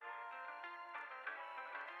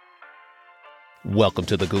Welcome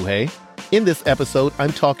to the gOOhay. In this episode,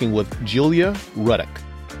 I'm talking with Julia Ruddock,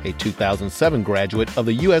 a 2007 graduate of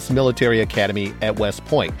the U.S. Military Academy at West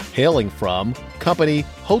Point, hailing from Company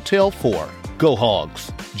Hotel 4, Go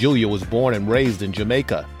Hogs. Julia was born and raised in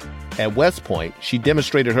Jamaica. At West Point, she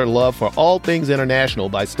demonstrated her love for all things international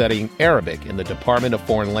by studying Arabic in the Department of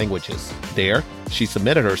Foreign Languages. There, she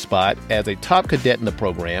cemented her spot as a top cadet in the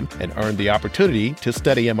program and earned the opportunity to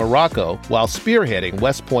study in Morocco while spearheading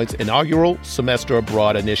West Point's inaugural semester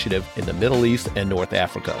abroad initiative in the Middle East and North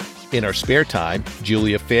Africa. In her spare time,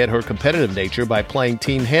 Julia fed her competitive nature by playing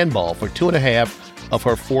team handball for 2.5 of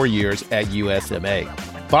her 4 years at USMA.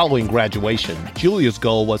 Following graduation, Julia's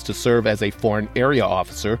goal was to serve as a Foreign Area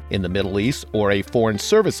Officer in the Middle East or a Foreign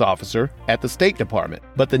Service Officer at the State Department.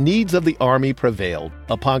 But the needs of the Army prevailed.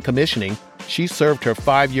 Upon commissioning, she served her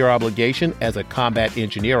 5-year obligation as a Combat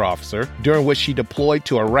Engineer Officer, during which she deployed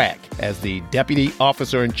to Iraq as the Deputy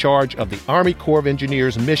Officer in charge of the Army Corps of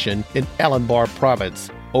Engineers mission in Alumni Province,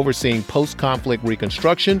 overseeing post-conflict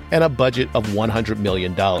reconstruction and a budget of $100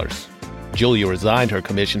 million. Julia resigned her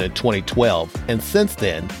commission in 2012 and since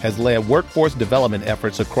then has led workforce development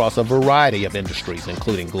efforts across a variety of industries,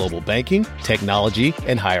 including global banking, technology,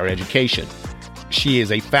 and higher education. She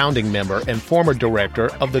is a founding member and former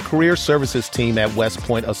director of the Career Services Team at West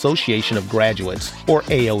Point Association of Graduates, or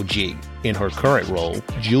AOG. In her current role,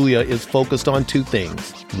 Julia is focused on 2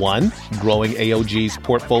 things. 1, growing AOG's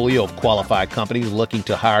portfolio of qualified companies looking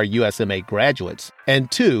to hire USMA graduates.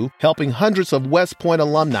 And 2, helping hundreds of West Point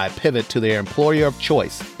alumni pivot to their employer of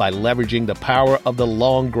choice by leveraging the power of the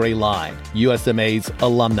Long Gray Line, USMA's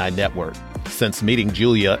alumni network. Since meeting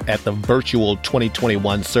Julia at the virtual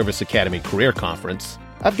 2021 Service Academy Career Conference,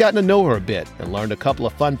 I've gotten to know her a bit and learned a couple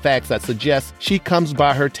of fun facts that suggest she comes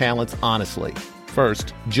by her talents honestly.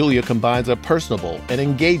 First, Julia combines a personable and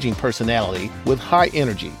engaging personality with high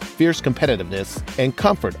energy, fierce competitiveness, and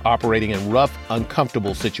comfort operating in rough,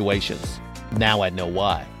 uncomfortable situations. Now I know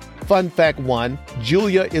why. Fun fact 1,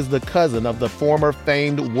 Julia is the cousin of the former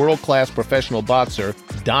famed world-class professional boxer,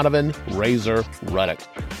 Donovan Razor Ruddock.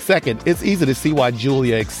 Second, it's easy to see why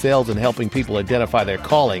Julia excels in helping people identify their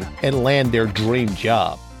calling and land their dream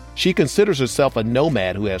job. She considers herself a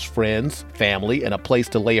nomad who has friends, family, and a place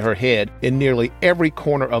to lay her head in nearly every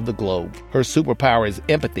corner of the globe. Her superpower is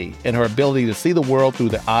empathy and her ability to see the world through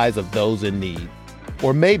the eyes of those in need.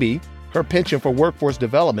 Or maybe her penchant for workforce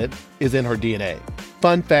development is in her DNA.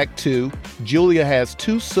 Fun fact 2, Julia has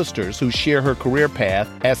 2 sisters who share her career path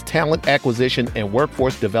as talent acquisition and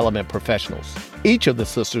workforce development professionals. Each of the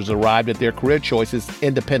sisters arrived at their career choices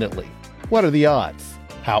independently. What are the odds?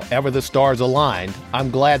 However the stars aligned,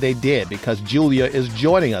 I'm glad they did because Julia is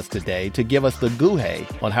joining us today to give us the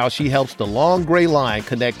gOOhay on how she helps the Long Gray Line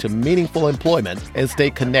connect to meaningful employment and stay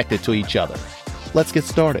connected to each other. Let's get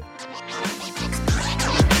started.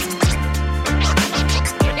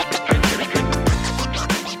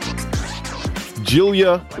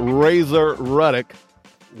 Julia Razor Ruddock,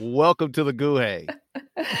 welcome to the gOOhay.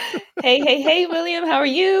 Hey, William. How are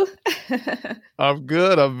you? I'm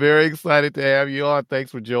good. I'm very excited to have you on.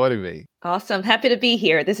 Thanks for joining me. Awesome. Happy to be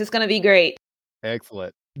here. This is going to be great.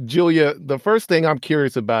 Excellent. Julia, the first thing I'm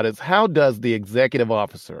curious about is how does the executive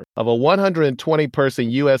officer of a 120-person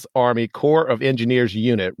U.S. Army Corps of Engineers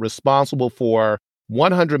unit responsible for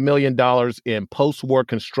 $100 million in post-war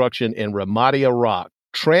construction in Ramadi, Iraq,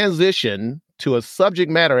 transition to a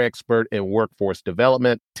subject matter expert in workforce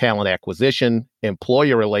development, talent acquisition,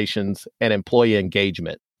 employer relations, and employee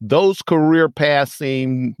engagement? Those career paths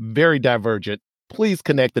seem very divergent. Please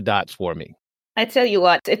connect the dots for me. I tell you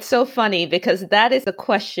what, it's so funny because that is a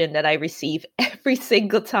question that I receive every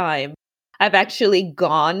single time I've actually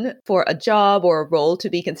gone for a job or a role to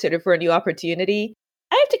be considered for a new opportunity.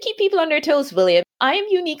 I have to keep people on their toes, William. I am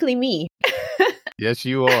uniquely me. Yes,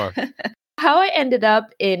 you are. How I ended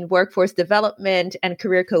up in workforce development and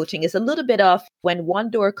career coaching is a little bit of when one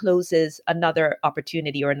door closes, another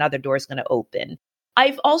opportunity or another door is going to open.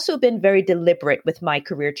 I've also been very deliberate with my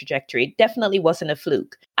career trajectory. It definitely wasn't a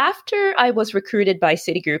fluke. After I was recruited by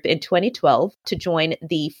Citigroup in 2012 to join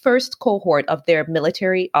the first cohort of their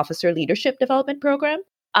military officer leadership development program,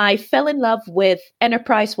 I fell in love with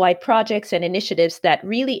enterprise-wide projects and initiatives that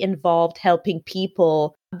really involved helping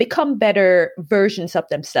people become better versions of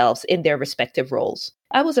themselves in their respective roles.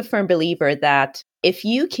 I was a firm believer that if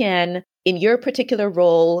you can, in your particular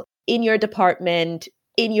role, in your department,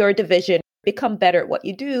 in your division, become better at what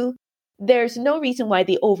you do, there's no reason why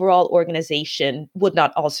the overall organization would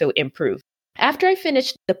not also improve. After I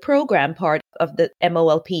finished the program part of the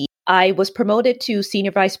MOLP, I was promoted to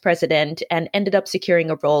senior vice president and ended up securing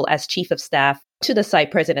a role as chief of staff to the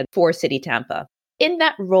site president for City Tampa. In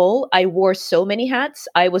that role, I wore so many hats.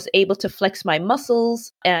 I was able to flex my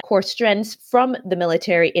muscles and core strengths from the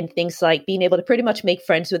military in things like being able to pretty much make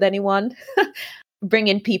friends with anyone,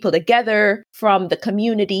 bringing people together from the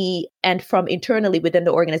community and from internally within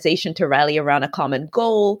the organization to rally around a common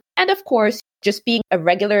goal. And of course, just being a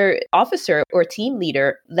regular officer or team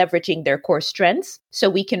leader, leveraging their core strengths so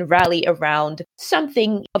we can rally around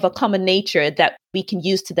something of a common nature that we can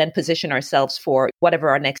use to then position ourselves for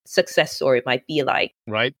whatever our next success story might be like.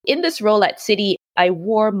 Right. In this role at Citi, I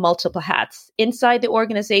wore multiple hats. Inside the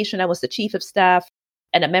organization, I was the chief of staff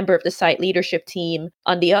and a member of the site leadership team.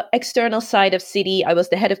 On the external side of Citi, I was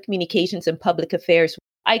the head of communications and public affairs.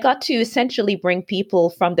 I got to essentially bring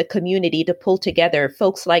people from the community to pull together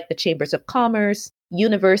folks like the chambers of commerce,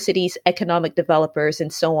 universities, economic developers,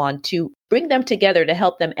 and so on, to bring them together to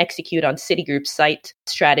help them execute on Citigroup's site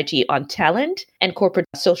strategy on talent and corporate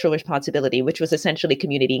social responsibility, which was essentially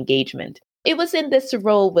community engagement. It was in this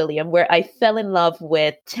role, William, where I fell in love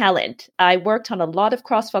with talent. I worked on a lot of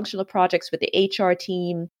cross-functional projects with the HR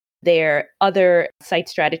team, their other site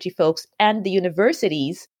strategy folks, and the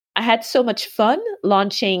universities. I had so much fun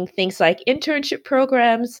launching things like internship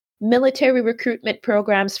programs, military recruitment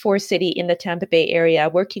programs for Citi in the Tampa Bay area,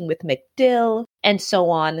 working with McDill, and so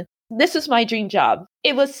on. This is my dream job.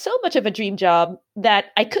 It was so much of a dream job that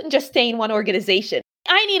I couldn't just stay in one organization.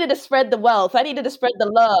 I needed to spread the wealth. I needed to spread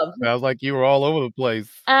the love. Sounds like you were all over the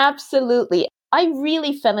place. Absolutely. I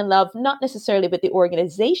really fell in love, not necessarily with the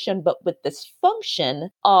organization, but with this function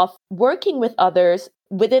of working with others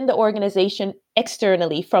within the organization,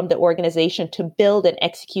 externally from the organization, to build and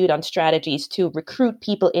execute on strategies to recruit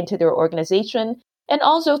people into their organization and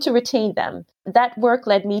also to retain them. That work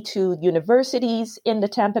led me to universities in the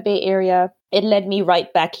Tampa Bay area. It led me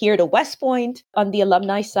right back here to West Point on the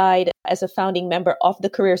alumni side as a founding member of the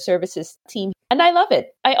career services team. And I love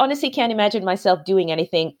it. I honestly can't imagine myself doing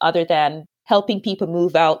anything other than helping people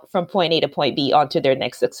move out from point A to point B onto their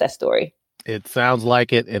next success story. It sounds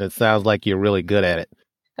like it, and it sounds like you're really good at it.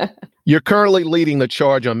 You're currently leading the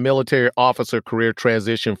charge on military officer career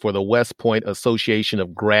transition for the West Point Association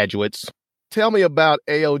of Graduates. Tell me about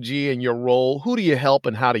AOG and your role. Who do you help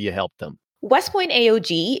and how do you help them? West Point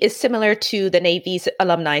AOG is similar to the Navy's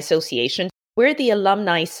Alumni Association. We're the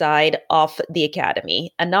alumni side of the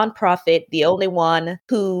academy, a nonprofit, the only one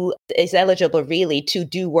who is eligible really to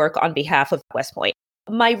do work on behalf of West Point.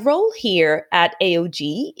 My role here at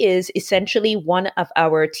AOG is essentially one of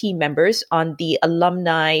our team members on the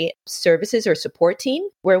alumni services or support team.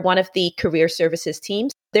 We're one of the career services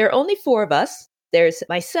teams. There are only 4 of us. There's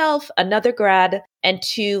myself, another grad, and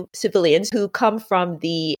 2 civilians who come from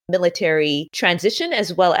the military transition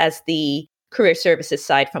as well as the career services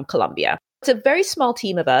side from Columbia. It's a very small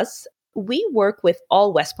team of us. We work with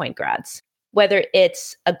all West Point grads, whether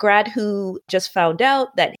it's a grad who just found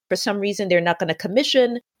out that for some reason they're not going to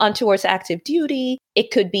commission on towards active duty. It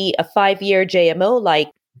could be a 5-year JMO like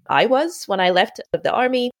I was when I left the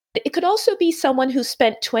Army. It could also be someone who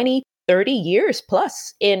spent 20, 30 years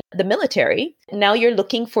plus in the military. Now you're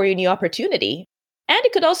looking for your new opportunity. And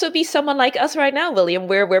it could also be someone like us right now, William,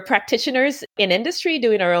 where we're practitioners in industry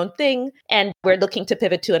doing our own thing, and we're looking to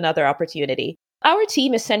pivot to another opportunity. Our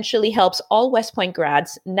team essentially helps all West Point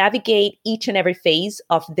grads navigate each and every phase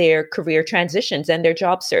of their career transitions and their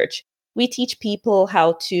job search. We teach people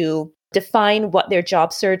how to define what their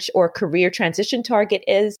job search or career transition target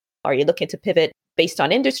is. Are you looking to pivot based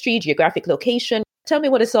on industry, geographic location? Tell me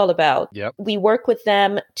what it's all about. Yep. We work with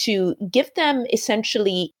them to give them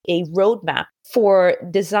essentially a roadmap for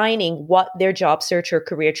designing what their job search or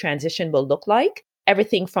career transition will look like.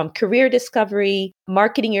 Everything from career discovery,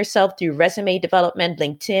 marketing yourself through resume development,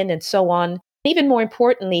 LinkedIn, and so on. Even more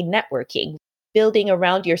importantly, networking, building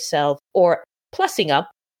around yourself or plussing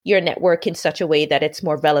up your network in such a way that it's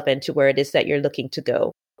more relevant to where it is that you're looking to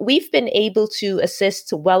go. We've been able to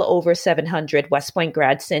assist well over 700 West Point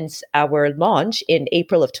grads since our launch in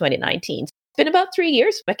April of 2019. It's been about 3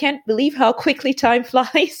 years. I can't believe how quickly time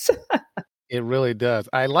flies. It really does.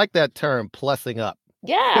 I like that term, plussing up.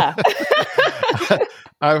 Yeah.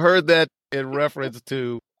 I've heard that in reference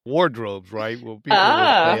to wardrobes, right? Well, people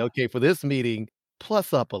will say, okay, for this meeting,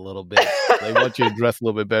 plus up a little bit. They want you to dress a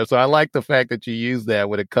little bit better. So I like the fact that you use that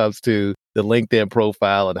when it comes to the LinkedIn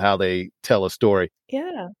profile and how they tell a story.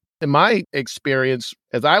 Yeah. In my experience,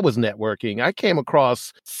 as I was networking, I came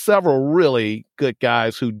across several really good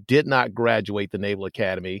guys who did not graduate the Naval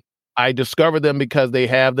Academy. I discovered them because they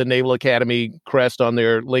have the Naval Academy crest on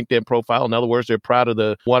their LinkedIn profile. In other words, they're proud of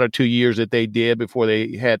the 1 or 2 years that they did before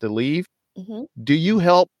they had to leave. Mm-hmm. Do you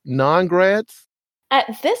help non-grads?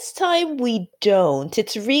 At this time, we don't.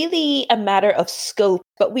 It's really a matter of scope,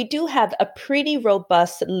 but we do have a pretty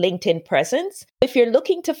robust LinkedIn presence. If you're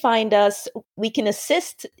looking to find us, we can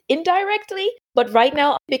assist indirectly. But right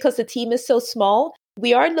now, because the team is so small,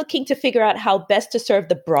 we are looking to figure out how best to serve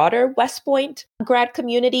the broader West Point grad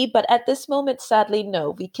community. But at this moment, sadly,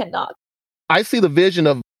 no, we cannot. I see the vision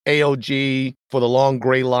of AOG for the long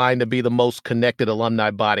gray line to be the most connected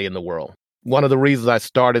alumni body in the world. One of the reasons I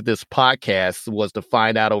started this podcast was to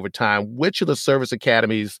find out over time which of the service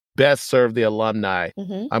academies best serve the alumni.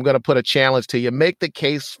 I'm going to put a challenge to you. Make the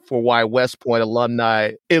case for why West Point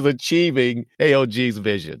alumni is achieving AOG's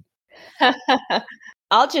vision.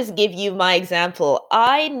 I'll just give you my example.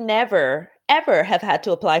 I never, ever have had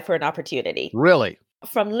to apply for an opportunity. Really?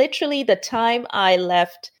 From literally the time I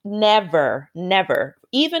left, never.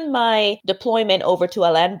 Even my deployment over to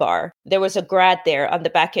Al-Anbar, there was a grad there on the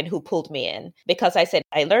back end who pulled me in because I said,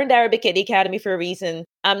 I learned Arabic at the academy for a reason.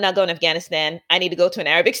 I'm not going to Afghanistan. I need to go to an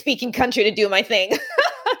Arabic speaking country to do my thing.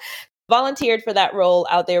 Volunteered for that role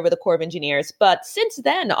out there with the Corps of Engineers. But since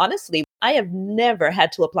then, honestly, I have never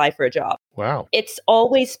had to apply for a job. Wow. It's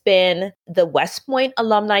always been the West Point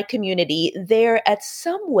alumni community there at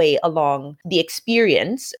some way along the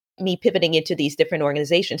experience, me pivoting into these different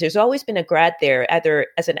organizations. There's always been a grad there, either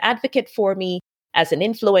as an advocate for me, as an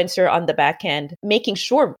influencer on the back end, making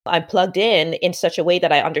sure I'm plugged in such a way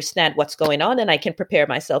that I understand what's going on and I can prepare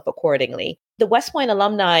myself accordingly. The West Point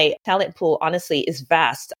alumni talent pool, honestly, is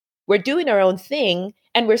vast. We're doing our own thing,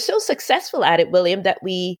 and we're so successful at it, William, that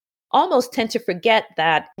we almost tend to forget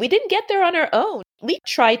that we didn't get there on our own. We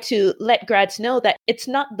try to let grads know that it's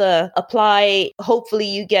not the apply, hopefully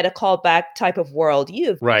you get a call back type of world.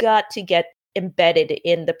 You've got to get embedded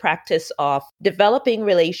in the practice of developing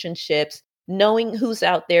relationships, knowing who's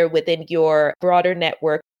out there within your broader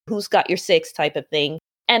network, who's got your six type of thing,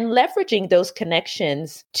 and leveraging those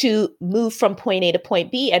connections to move from point A to point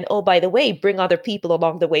B. And oh, by the way, bring other people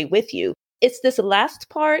along the way with you. It's this last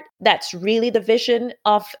part that's really the vision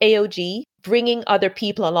of AOG, bringing other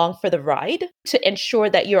people along for the ride to ensure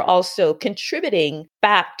that you're also contributing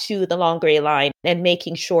back to the long gray line and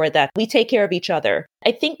making sure that we take care of each other.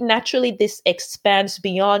 I think naturally this expands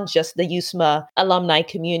beyond just the USMA alumni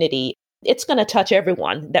community. It's going to touch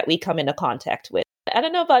everyone that we come into contact with. I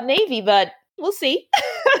don't know about Navy, but we'll see.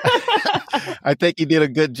 I think you did a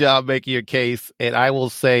good job making your case. And I will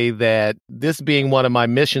say that this being one of my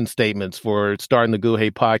mission statements for starting the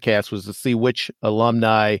gOOhay podcast was to see which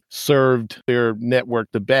alumni served their network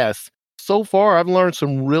the best. So far, I've learned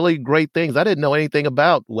some really great things. I didn't know anything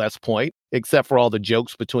about West Point, except for all the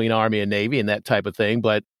jokes between Army and Navy and that type of thing.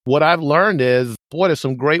 But what I've learned is, boy, there's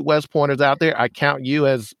some great West Pointers out there. I count you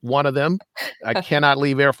as one of them. I cannot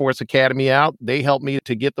leave Air Force Academy out. They helped me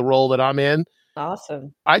to get the role that I'm in.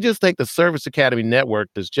 Awesome. I just think the Service Academy network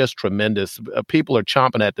is just tremendous. People are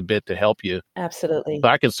chomping at the bit to help you. Absolutely. So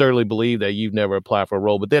I can certainly believe that you've never applied for a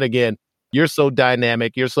role. But then again, you're so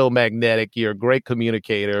dynamic. You're so magnetic. You're a great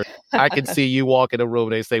communicator. I can see you walk in a room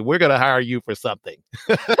and they say, we're going to hire you for something.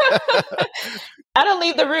 I don't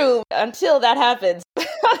leave the room until that happens.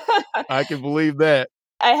 I can believe that.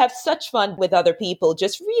 I have such fun with other people,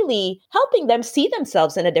 just really helping them see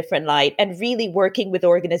themselves in a different light and really working with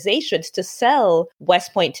organizations to sell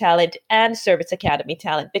West Point talent and Service Academy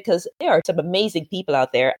talent, because there are some amazing people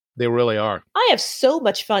out there. They really are. I have so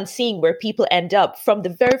much fun seeing where people end up from the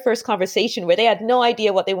very first conversation where they had no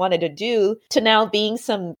idea what they wanted to do to now being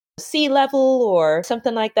some C-level or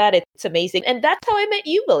something like that. It's amazing. And that's how I met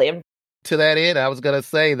you, William. To that end, I was going to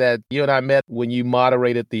say that you and I met when you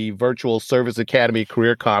moderated the virtual Service Academy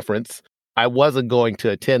Career Conference. I wasn't going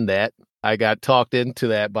to attend that. I got talked into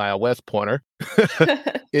that by a West Pointer.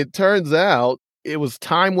 It turns out it was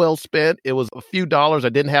time well spent. It was a few dollars. I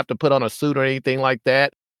didn't have to put on a suit or anything like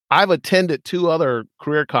that. I've attended 2 other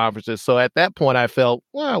career conferences. So at that point, I felt,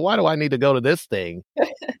 well, why do I need to go to this thing?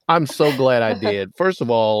 I'm so glad I did. First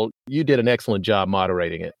of all, you did an excellent job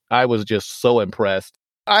moderating it. I was just so impressed.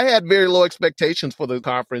 I had very low expectations for the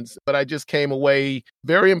conference, but I just came away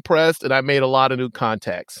very impressed and I made a lot of new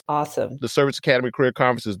contacts. Awesome. The Service Academy Career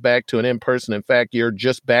Conference is back to an in-person. In fact, you're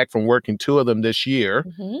just back from working 2 of them this year.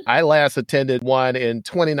 Mm-hmm. I last attended one in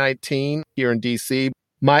 2019 here in D.C.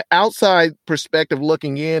 My outside perspective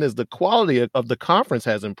looking in is the quality of the conference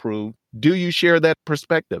has improved. Do you share that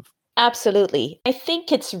perspective? Absolutely. I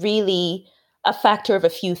think it's really a factor of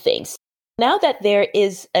a few things. Now that there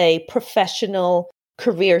is a professional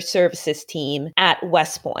career services team at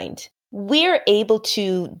West Point, we're able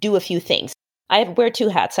to do a few things. I wear 2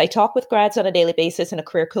 hats. I talk with grads on a daily basis in a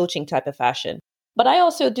career coaching type of fashion, but I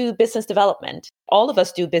also do business development. All of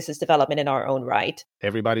us do business development in our own right.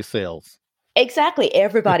 Everybody sells. Exactly.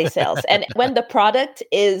 Everybody sells. And when the product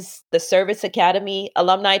is the Service Academy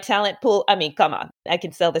alumni talent pool, I mean, come on, I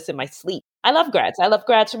can sell this in my sleep. I love grads. I love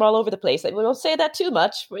grads from all over the place. We don't say that too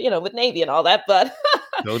much, with Navy and all that, but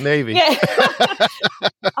No Navy. yeah.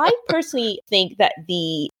 I personally think that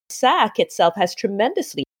the SAC itself has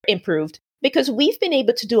tremendously improved because we've been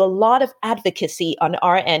able to do a lot of advocacy on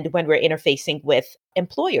our end when we're interfacing with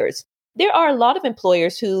employers. There are a lot of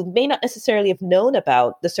employers who may not necessarily have known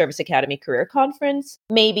about the Service Academy Career Conference.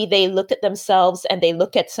 Maybe they looked at themselves and they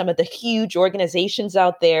look at some of the huge organizations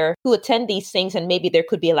out there who attend these things, and maybe there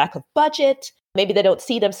could be a lack of budget. Maybe they don't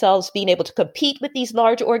see themselves being able to compete with these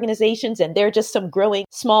large organizations, and they're just some growing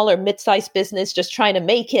small or mid-sized business just trying to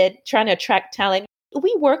make it, trying to attract talent.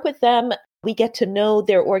 We work with them. We get to know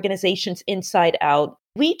their organizations inside out.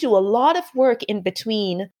 We do a lot of work in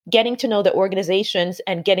between getting to know the organizations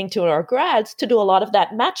and getting to know our grads to do a lot of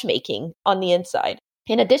that matchmaking on the inside.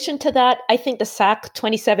 In addition to that, I think the SAC,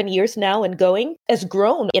 27 years now and going, has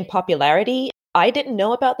grown in popularity. I didn't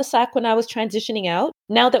know about the SAC when I was transitioning out.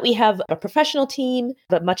 Now that we have a professional team,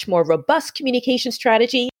 a much more robust communication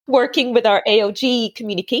strategy, working with our AOG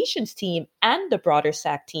communications team and the broader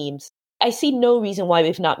SAC teams, I see no reason why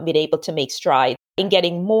we've not been able to make strides in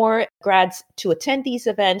getting more grads to attend these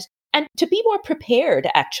events and to be more prepared,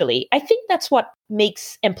 actually. I think that's what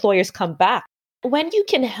makes employers come back. When you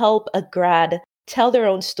can help a grad tell their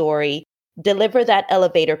own story, deliver that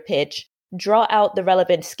elevator pitch, draw out the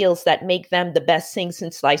relevant skills that make them the best thing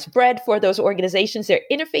since sliced bread for those organizations they're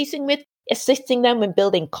interfacing with, assisting them in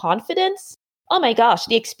building confidence. Oh my gosh,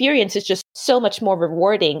 the experience is just so much more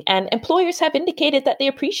rewarding. And employers have indicated that they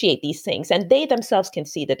appreciate these things and they themselves can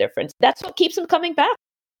see the difference. That's what keeps them coming back.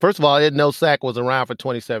 First of all, I didn't know SAC was around for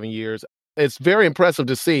 27 years. It's very impressive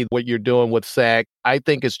to see what you're doing with SAC. I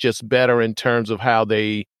think it's just better in terms of how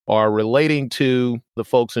they are relating to the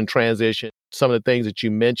folks in transition. Some of the things that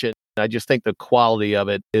you mentioned, I just think the quality of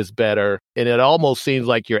it is better. And it almost seems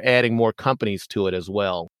like you're adding more companies to it as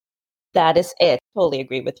well. That is it. Totally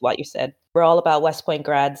agree with what you said. We're all about West Point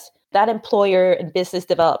grads. That employer and business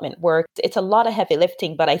development work, it's a lot of heavy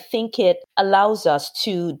lifting, but I think it allows us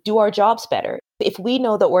to do our jobs better. If we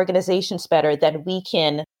know the organizations better, then we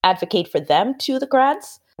can advocate for them to the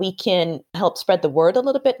grads. We can help spread the word a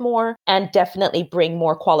little bit more and definitely bring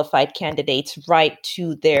more qualified candidates right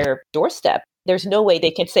to their doorstep. There's no way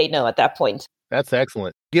they can say no at that point. That's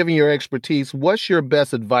excellent. Given your expertise, what's your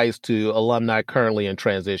best advice to alumni currently in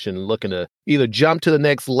transition, looking to either jump to the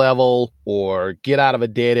next level or get out of a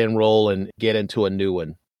dead-end role and get into a new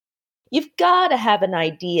one? You've got to have an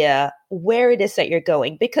idea where it is that you're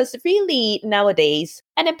going, because really nowadays,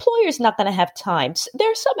 an employer is not going to have time.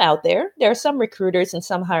 There are some out there. There are some recruiters and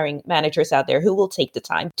some hiring managers out there who will take the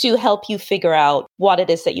time to help you figure out what it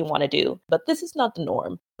is that you want to do. But this is not the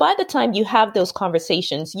norm. By the time you have those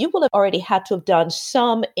conversations, you will have already had to have done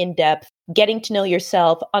some in-depth getting to know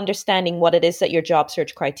yourself, understanding what it is that your job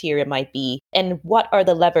search criteria might be, and what are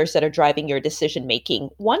the levers that are driving your decision making.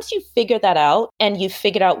 Once you figure that out and you've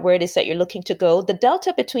figured out where it is that you're looking to go, the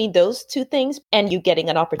delta between those two things and you getting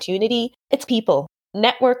an opportunity, it's people.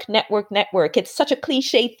 Network, network, network. It's such a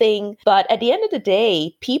cliche thing, but at the end of the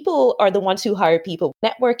day, people are the ones who hire people.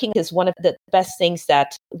 Networking is one of the best things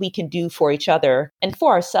that we can do for each other and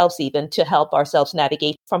for ourselves even to help ourselves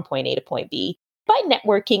navigate from point A to point B. By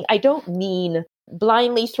networking, I don't mean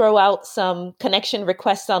blindly throw out some connection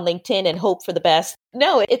requests on LinkedIn and hope for the best.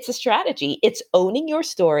 No, it's a strategy. It's owning your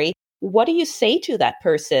story. What do you say to that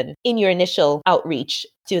person in your initial outreach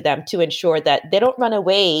to them to ensure that they don't run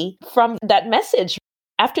away from that message?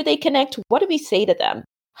 After they connect, what do we say to them?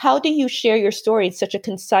 How do you share your story in such a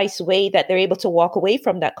concise way that they're able to walk away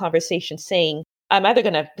from that conversation saying, I'm either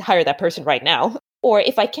going to hire that person right now, or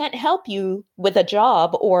if I can't help you with a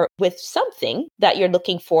job or with something that you're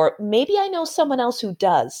looking for, maybe I know someone else who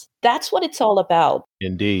does. That's what it's all about.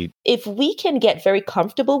 Indeed. If we can get very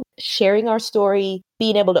comfortable sharing our story,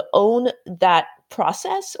 being able to own that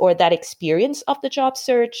process or that experience of the job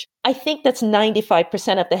search, I think that's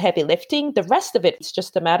 95% of the heavy lifting. The rest of it is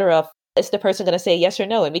just a matter of, is the person going to say yes or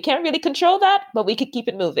no? And we can't really control that, but we could keep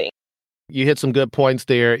it moving. You hit some good points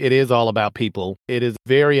there. It is all about people. It is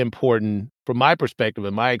very important, from my perspective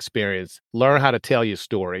and my experience, learn how to tell your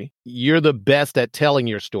story. You're the best at telling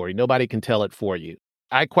your story. Nobody can tell it for you.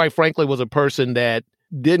 I quite frankly was a person that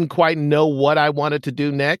didn't quite know what I wanted to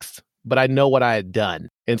do next, but I know what I had done.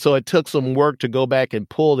 And so it took some work to go back and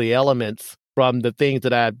pull the elements from the things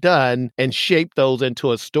that I've done and shape those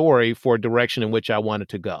into a story for a direction in which I wanted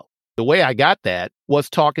to go. The way I got that was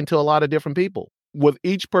talking to a lot of different people. With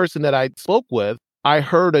each person that I spoke with, I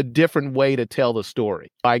heard a different way to tell the story.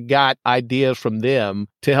 I got ideas from them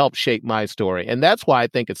to help shape my story. And that's why I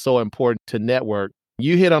think it's so important to network.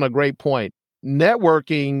 You hit on a great point.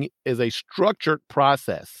 Networking is a structured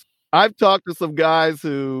process. I've talked to some guys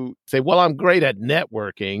who say, well, I'm great at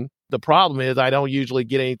networking. The problem is I don't usually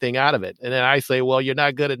get anything out of it. And then I say, well, you're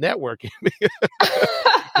not good at networking.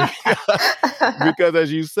 Because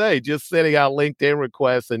as you say, just sending out LinkedIn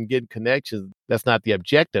requests and getting connections, that's not the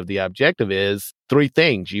objective. The objective is three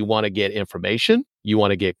things. You want to get information, you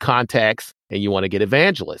want to get contacts, and you want to get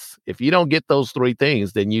evangelists. If you don't get those three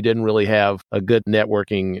things, then you didn't really have a good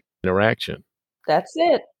networking interaction. That's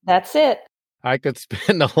it. That's it. I could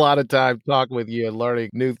spend a lot of time talking with you and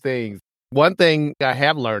learning new things. One thing I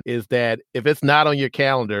have learned is that if it's not on your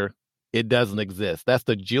calendar, it doesn't exist. That's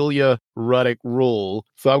the Julia Ruddock rule.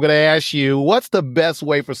 So I'm going to ask you, what's the best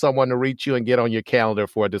way for someone to reach you and get on your calendar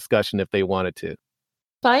for a discussion if they wanted to?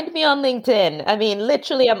 Find me on LinkedIn. I mean,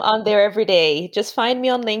 literally, I'm on there every day. Just find me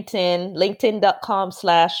on LinkedIn,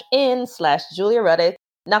 linkedin.com/in/Julia Ruddock.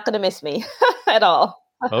 Not going to miss me at all.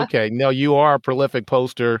 Okay. No, you are a prolific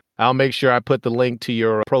poster. I'll make sure I put the link to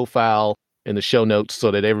your profile in the show notes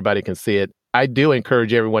so that everybody can see it. I do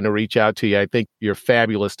encourage everyone to reach out to you. I think you're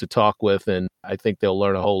fabulous to talk with, and I think they'll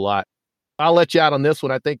learn a whole lot. I'll let you out on this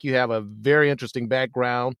one. I think you have a very interesting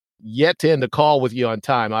background. Yet to end the call with you on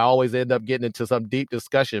time. I always end up getting into some deep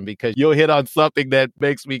discussion because you'll hit on something that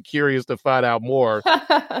makes me curious to find out more.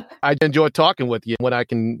 I enjoy talking with you. When I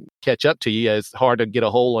can catch up to you, it's hard to get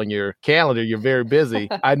a hold on your calendar. You're very busy.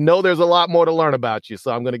 I know there's a lot more to learn about you,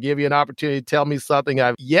 so I'm going to give you an opportunity to tell me something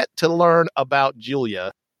I've yet to learn about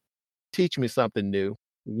Julia. Teach me something new.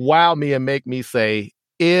 Wow me and make me say,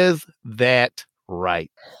 is that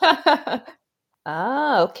right?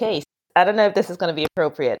 Okay. I don't know if this is going to be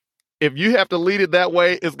appropriate. If you have to lead it that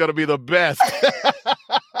way, it's going to be the best.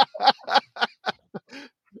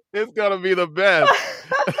 It's going to be the best.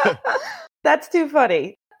 That's too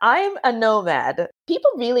funny. I'm a nomad. People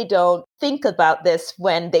really don't think about this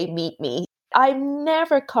when they meet me. I'm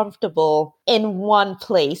never comfortable in one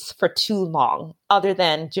place for too long, other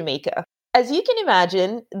than Jamaica. As you can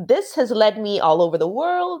imagine, this has led me all over the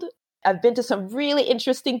world. I've been to some really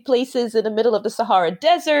interesting places in the middle of the Sahara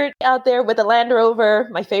Desert out there with a Land Rover.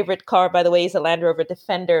 My favorite car, by the way, is a Land Rover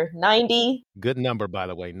Defender 90. Good number, by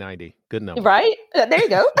the way, 90. Good number. Right? There you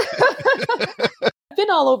go. I've been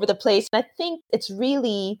all over the place. And I think it's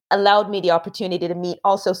really allowed me the opportunity to meet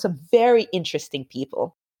also some very interesting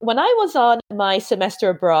people. When I was on my semester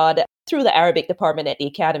abroad through the Arabic department at the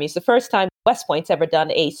Academy, it's the first time West Point's ever done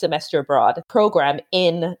a semester abroad program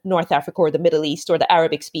in North Africa or the Middle East or the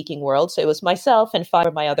Arabic speaking world. So it was myself and 5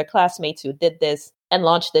 of my other classmates who did this and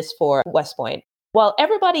launched this for West Point. While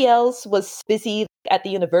everybody else was busy at the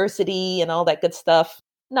university and all that good stuff,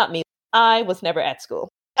 not me. I was never at school.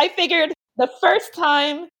 I figured the first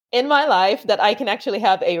time in my life that I can actually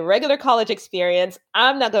have a regular college experience,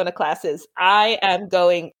 I'm not going to classes. I am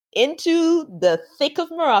going into the thick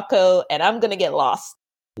of Morocco and I'm going to get lost.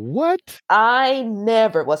 What? I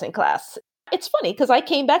never was in class. It's funny because I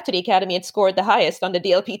came back to the Academy and scored the highest on the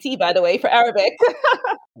DLPT, by the way, for Arabic.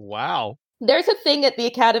 Wow. There's a thing at the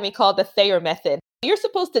Academy called the Thayer method. You're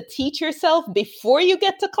supposed to teach yourself before you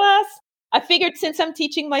get to class. I figured since I'm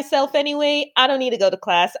teaching myself anyway, I don't need to go to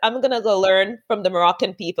class. I'm going to go learn from the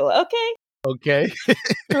Moroccan people. Okay.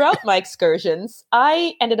 Throughout my excursions,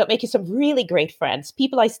 I ended up making some really great friends,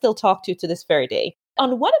 people I still talk to this very day.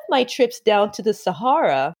 On one of my trips down to the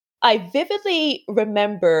Sahara, I vividly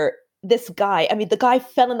remember this guy. I mean, the guy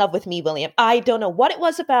fell in love with me, William. I don't know what it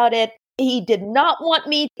was about it. He did not want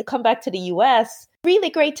me to come back to the US. Really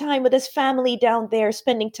great time with his family down there,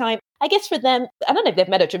 spending time. I guess for them, I don't know if they've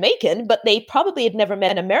met a Jamaican, but they probably had never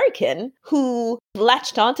met an American who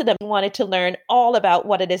latched onto them and wanted to learn all about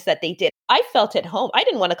what it is that they did. I felt at home. I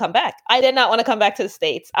didn't want to come back. I did not want to come back to the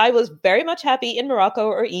States. I was very much happy in Morocco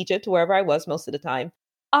or Egypt, wherever I was most of the time.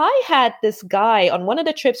 I had this guy on one of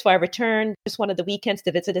the trips where I returned, just one of the weekends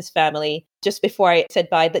to visit his family, just before I said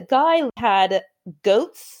bye. The guy had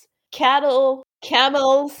goats, cattle,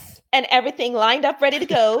 camels, and everything lined up ready to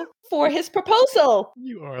go for his proposal.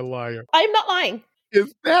 You are a liar. I'm not lying.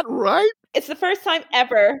 Is that right? It's the first time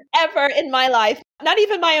ever in my life. Not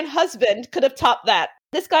even my own husband could have topped that.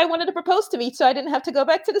 This guy wanted to propose to me so I didn't have to go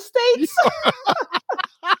back to the States.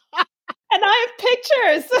 And I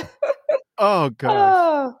have pictures. Oh,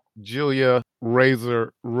 gosh. Julia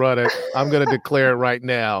Razor Ruddock. I'm going to declare it right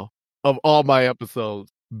now. Of all my episodes,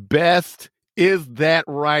 best is that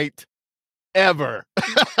right ever.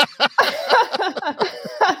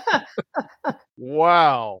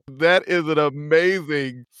 Wow. That is an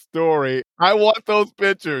amazing story. I want those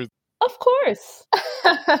pictures. Of course.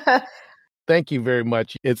 Thank you very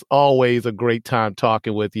much. It's always a great time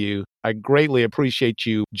talking with you. I greatly appreciate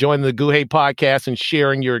you joining the gOOhay podcast and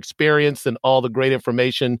sharing your experience and all the great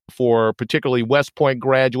information for particularly West Point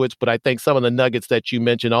graduates. But I think some of the nuggets that you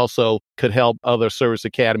mentioned also could help other Service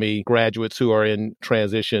Academy graduates who are in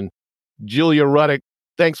transition. Julia Ruddock,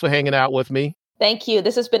 thanks for hanging out with me. Thank you.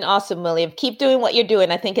 This has been awesome, William. Keep doing what you're doing.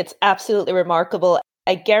 I think it's absolutely remarkable.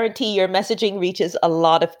 I guarantee your messaging reaches a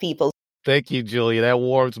lot of people. Thank you, Julia. That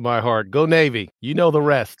warms my heart. Go Navy. You know the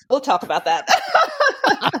rest. We'll talk about that.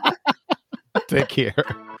 Take care.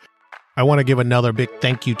 I want to give another big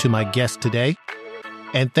thank you to my guest today.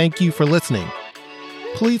 And thank you for listening.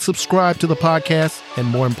 Please subscribe to the podcast. And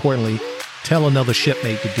more importantly, tell another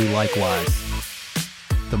shipmate to do likewise.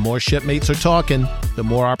 The more shipmates are talking, the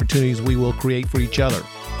more opportunities we will create for each other.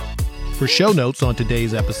 For show notes on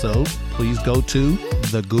today's episode, please go to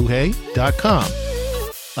thegoohay.com.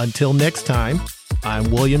 Until next time, I'm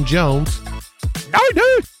William Jones.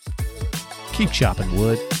 Keep chopping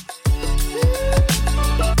wood.